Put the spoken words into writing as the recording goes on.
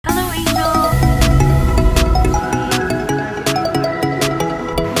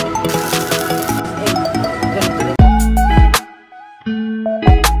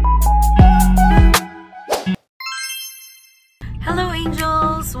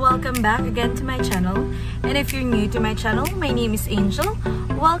welcome back again to my channel. And if you're new to my channel, my name is Angel.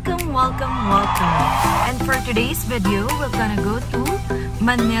 Welcome, welcome, welcome. And for today's video, we're gonna go to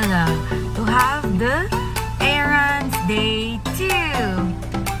Manila to have the errands day 2.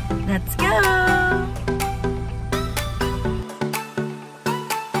 Let's go!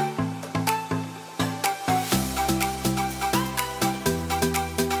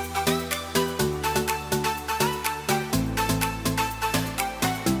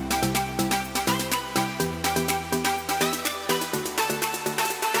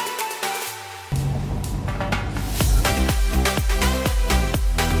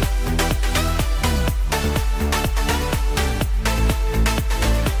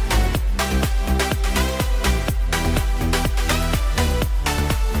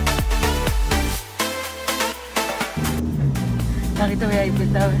 Nakita mo yung Eiffel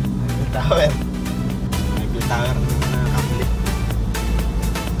Tower? Eiffel Tower. Eiffel Tower na kaplit.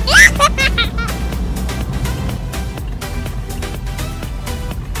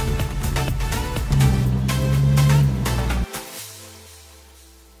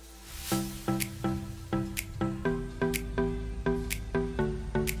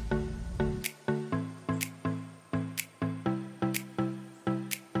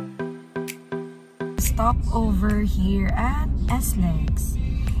 Stop over here at Slex,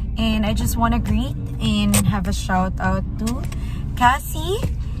 and I just want to greet and have a shout out to Cassie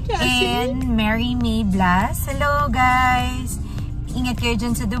and Mary May Blas. Hello guys, ingat kayo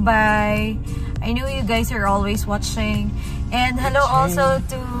dyan sa Dubai. I know you guys are always watching, and hello also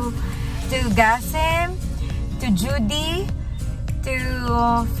to Gasim, to Judy, to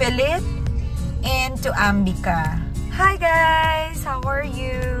Philip, and to Ambika. Hi guys, how are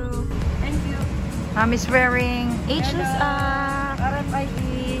you? Mom is wearing HSR.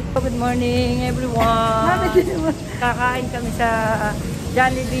 RFID. Good morning everyone. Kakain kami sa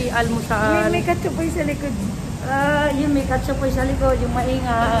Jollibee almusal. May katsupoy sa likod. Yung may katsupoy sa likod, yung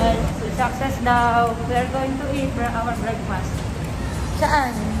maingay. Success daw. We are going to eat for our breakfast.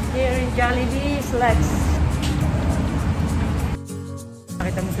 Saan? Here in Jollibee, Slex.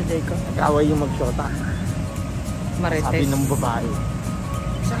 Nakita mo sa Jayco? Nag-away yung magsyota. Marites. Sabi ng babae.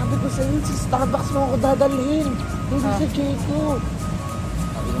 Sabi ko sa'yo, sa Starbucks mo ako dadalhin. Hindi sa Jayco.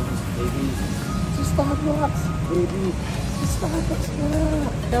 Sabi ng baby, sa Starbucks. Baby, sa Starbucks na.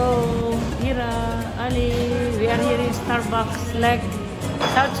 So, Ira, Ali, we are here in Starbucks, Slex,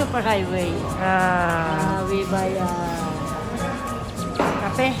 South Superhighway. We buy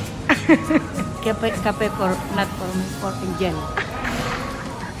kape. Kape for, not for Angel.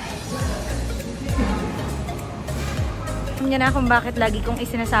 Alam niya na kung bakit lagi kong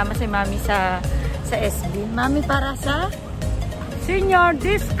isinasama si Mami sa SB. Mami, para sa Senior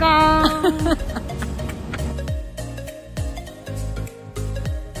discount!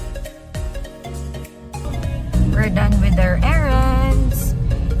 We're done with our errands.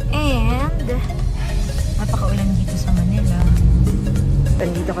 And napakaulan dito sa Manila.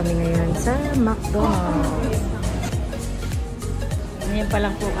 Nandito kami ngayon sa McDonald. Ngayon pa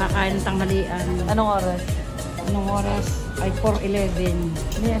lang po kakain ng tanghalian. Anong oras? Anong oras? Ay 4:11.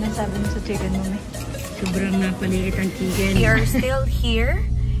 Ano sabi mo sa chicken, Mami? Sobrang napaliit ang chicken. We are still here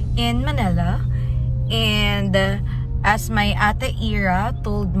in Manila. And as my Ate Ira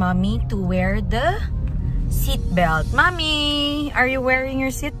told Mommy to wear the seatbelt. Mommy, are you wearing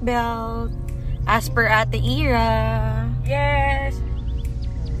your seatbelt? As per Ate Ira. Yes!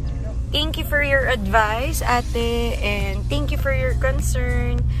 Thank you for your advice, Ate. And thank you for your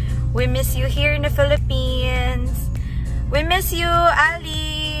concern. We miss you here in the Philippines. We miss you,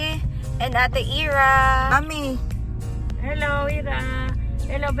 Ali. And Ate Ira. Mami. Hello, Ira.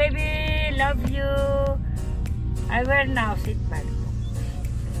 Hello, baby. Love you. I wear now seatbelt.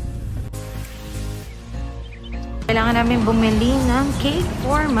 Kailangan namin bumili ng cake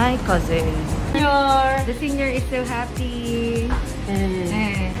for my cousin. The senior is so happy.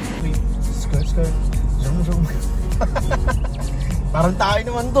 Skirt. Zoom. Parang tayo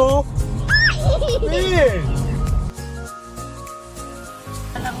naman to. Hey!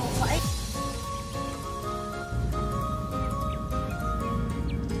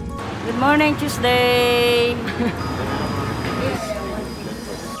 Good morning, Tuesday.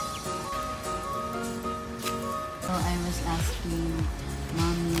 So I was asking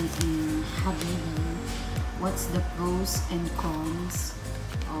Mommy and Habibi what's the pros and cons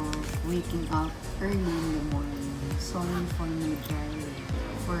of waking up early in the morning. Sorry for my drive.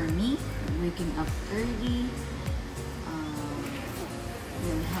 For me, waking up early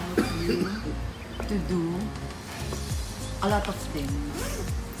will help you to do a lot of things.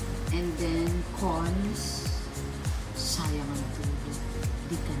 And then cons, sayang ang tulog.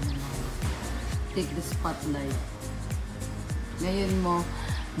 Di ka na take the spotlight.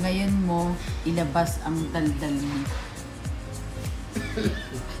 Ngayon mo ilabas ang daldal mo.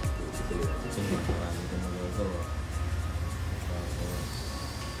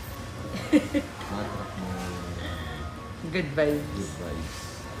 Good vibes. Good vibes.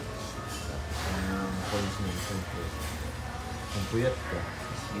 Ang points mo, siyempre. Kung puyat ka,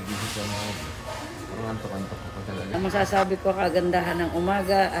 gigising ka na parang antok-antok ka pa talaga. Ang masasabi ko kagandahan ng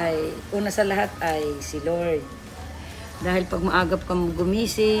umaga ay, una sa lahat ay si Lord. Dahil pag maagap kang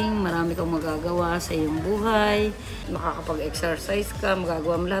gumising, marami kang magagawa sa iyong buhay. Makakapag-exercise ka,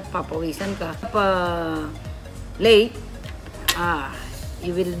 magagawa mo lahat, papawisan ka. Late,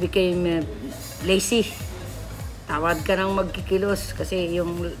 you will become lazy. Tawad ka ng magkikilos kasi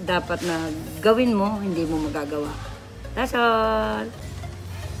yung dapat na gawin mo, hindi mo magagawa. That's all.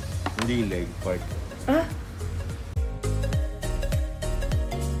 Hindi leg part. Ah?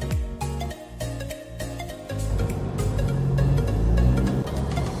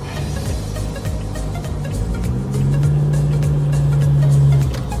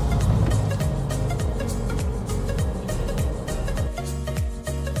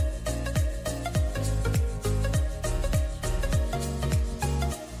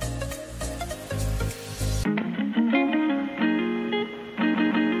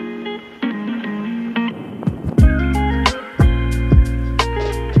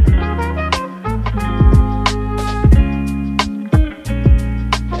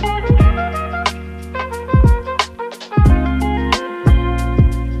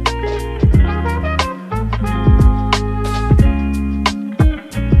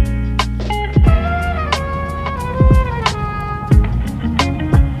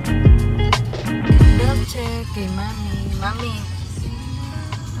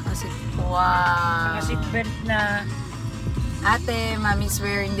 Wow. Seatbelt na. Ate, mommy's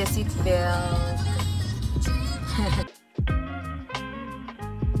wearing the seatbelt.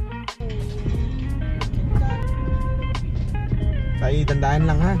 Tayo, tandaan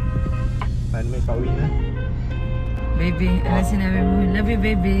lang ha. Paano may pauwi na? Baby, ano sinabi mo? Love you,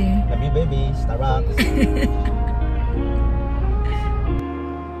 baby. Love you, baby. Starbucks.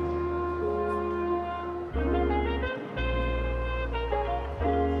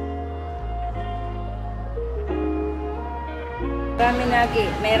 Ramen Nagi.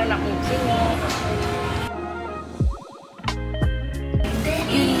 Meron akong sino.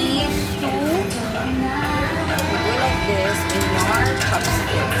 You need to do like this in your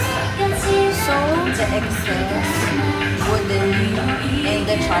chopsticks. So the excess wooden in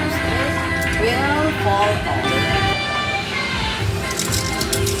the chopstick will fall off.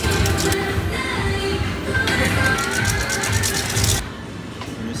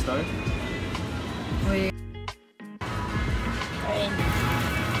 Can you start? Wait.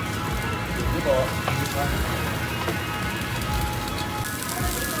 Ito.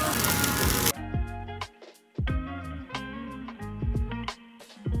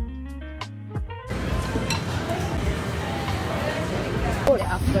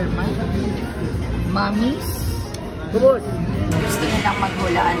 After mommy's Good. gusto nilang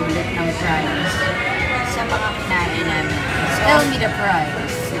maghulaan ulit ng price sa mga kinain namin. Tell me the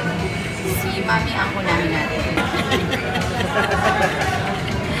price. Si mommy ang kunahin natin.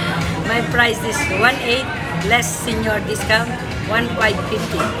 My price is 1.8 less senior discount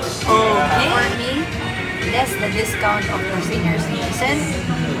 1.550. Okay. For me, less the discount of the senior citizen,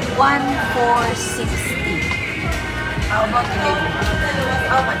 1,460. How about you, baby?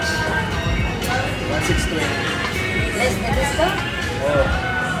 How much? 1620. Less the discount? Oh.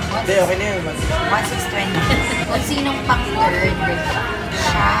 Hindi, okay na yun. 1,620. Kung sinong pang-third,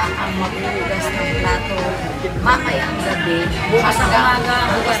 siya ang maghuhugas ng plato mamayang gabi, bukas ng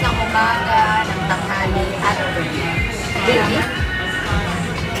umaga, ng tanghali, at gabi. Baby?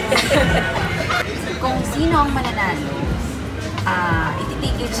 Kung sino ang mananalo,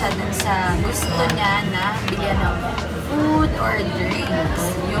 ititigil siya dun sa gusto niya na bilhan ng food or drinks.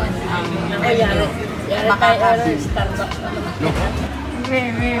 Yun ang makakabili.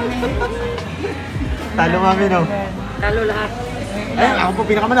 Talo mami, no? Talo lahat. Ay, ako po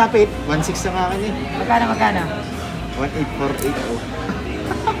pinakamalapit. 1.6 na nga kanya. Magkano? 1.848 ako.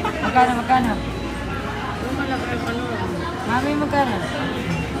 Magkano? Yung malaki ang ano lang. Mami, magkano?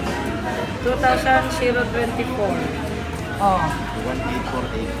 2,024. Oh.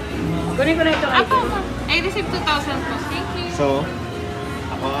 1.848. Kunin ko na ito. Ako, I received 2,000 po. Thank you. So,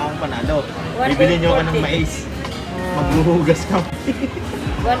 ako ang panalo. 1.840. Bibili nyo ka ng mais. Maghuhugas ka.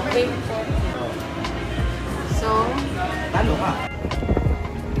 1.840. So, Talo ka.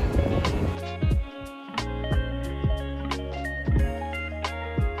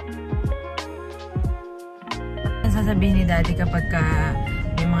 sasabihin ni Daddy kapag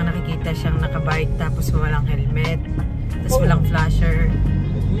may mga nakikita siyang nakabike tapos walang helmet, tapos walang flasher?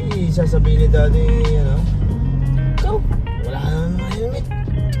 Hindi, sasabihin ni Daddy, ano? Ikaw, wala naman helmet.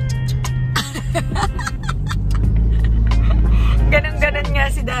 Ganon-ganon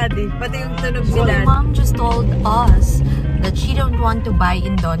nga si Daddy. Pati yung tunog si Daddy. Mom just told us that she don't want to buy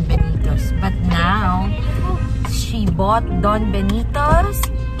in Don Benito's. But now, she bought Don Benito's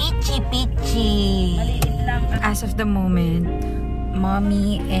Pichi-Pichi. As of the moment,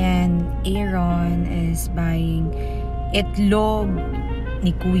 Mommy and Aaron is buying itlog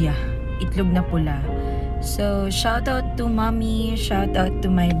ni Kuya. Itlog na pula. So, shout out to Mommy, shout out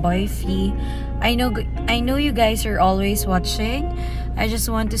to my boyfie. I know you guys are always watching. I just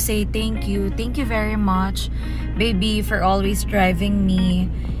want to say thank you. Thank you very much, baby, for always driving me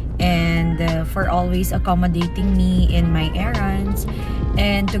and for always accommodating me in my errands.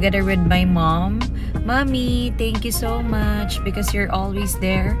 And together with my mom, Mommy, thank you so much because you're always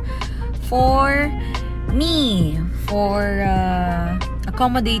there for me, for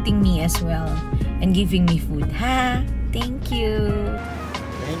accommodating me as well and giving me food. Ha! Thank you.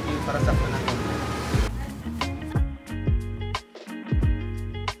 Thank you para sa panahon.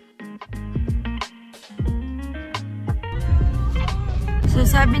 So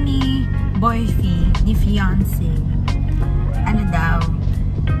sabi ni boyfie, ni fiancé, ano daw,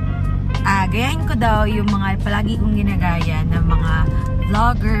 gayahin ko daw yung mga palagi kong ginagaya ng mga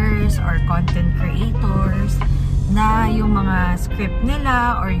vloggers or content creators na yung mga script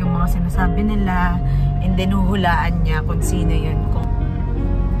nila or yung mga sinasabi nila and then huhulaan niya kung sino yun.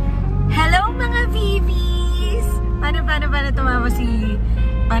 Hello mga babies! Paano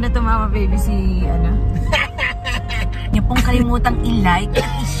tumawa baby si ano? Niyo pong kalimutang i-like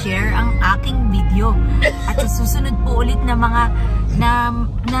at i-share ang aking video. At sa susunod po ulit na mga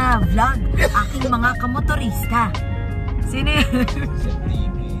na vlog, aking mga kamotorista. Sino yun?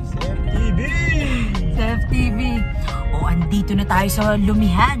 Sef TV. O, andito na tayo sa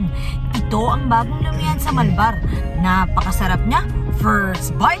Lumihan. Ito ang bagong Lumihan sa Malbar. Napakasarap niya.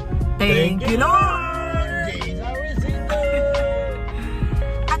 First bite. Thank you, Lord!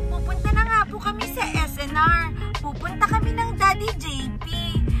 At pupunta na nga po kami sa SNR. Pupunta kami ng Daddy JP.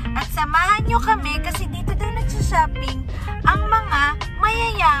 At samahan nyo kami kasi dito daw nagsha-shopping ang mga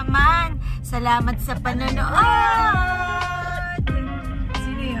mayayaman. Salamat sa panonood!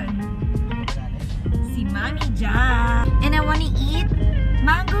 Sino yun? Si Mami Ja. And I wanna eat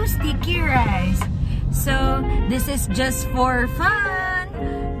mango sticky rice. So, this is just for fun.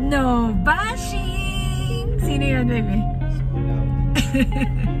 No bashing. Sino yun, baby?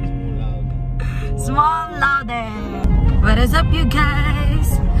 Small Loudon. What is up, you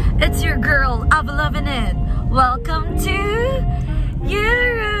guys? It's your girl, Lovin' It. Welcome to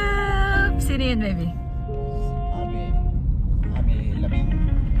Europe. Sino yun, baby?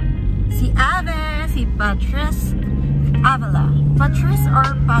 Si Ave, si Patrice Avila. Patrice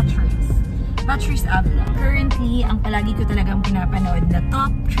or Patrice? Patrice Avila. Currently, ang palagi ko talagang pinapanood na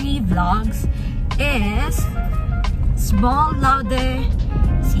top 3 vlogs is Small Laude,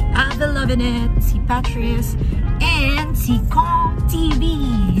 si Ave Lovin' It, si Patrice, and si Kong TV.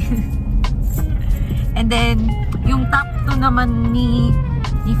 And then, yung top 2 naman ni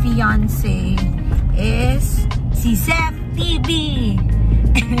fiancé is si Sef TV.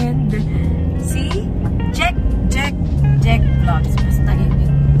 And si Jack Vlogs. Basta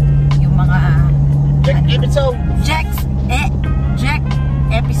yung mga Jack episode. Jack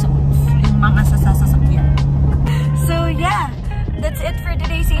episodes. Yung mga sasakyan. So yeah, that's it for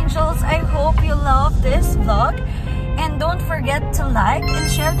today's angels. I hope you love this vlog. And don't forget to like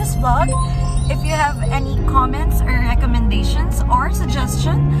and share this vlog. If you have any comments or recommendations or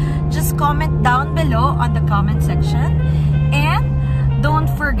suggestion, just comment down below on the comment section. And don't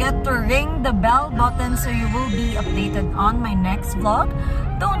forget to ring the bell button so you will be updated on my next vlog.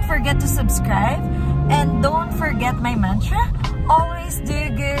 Don't forget to subscribe. And don't forget my mantra. Always do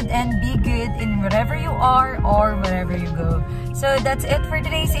good and be good in wherever you are or wherever you go. So that's it for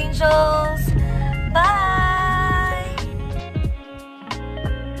today's angels. Bye!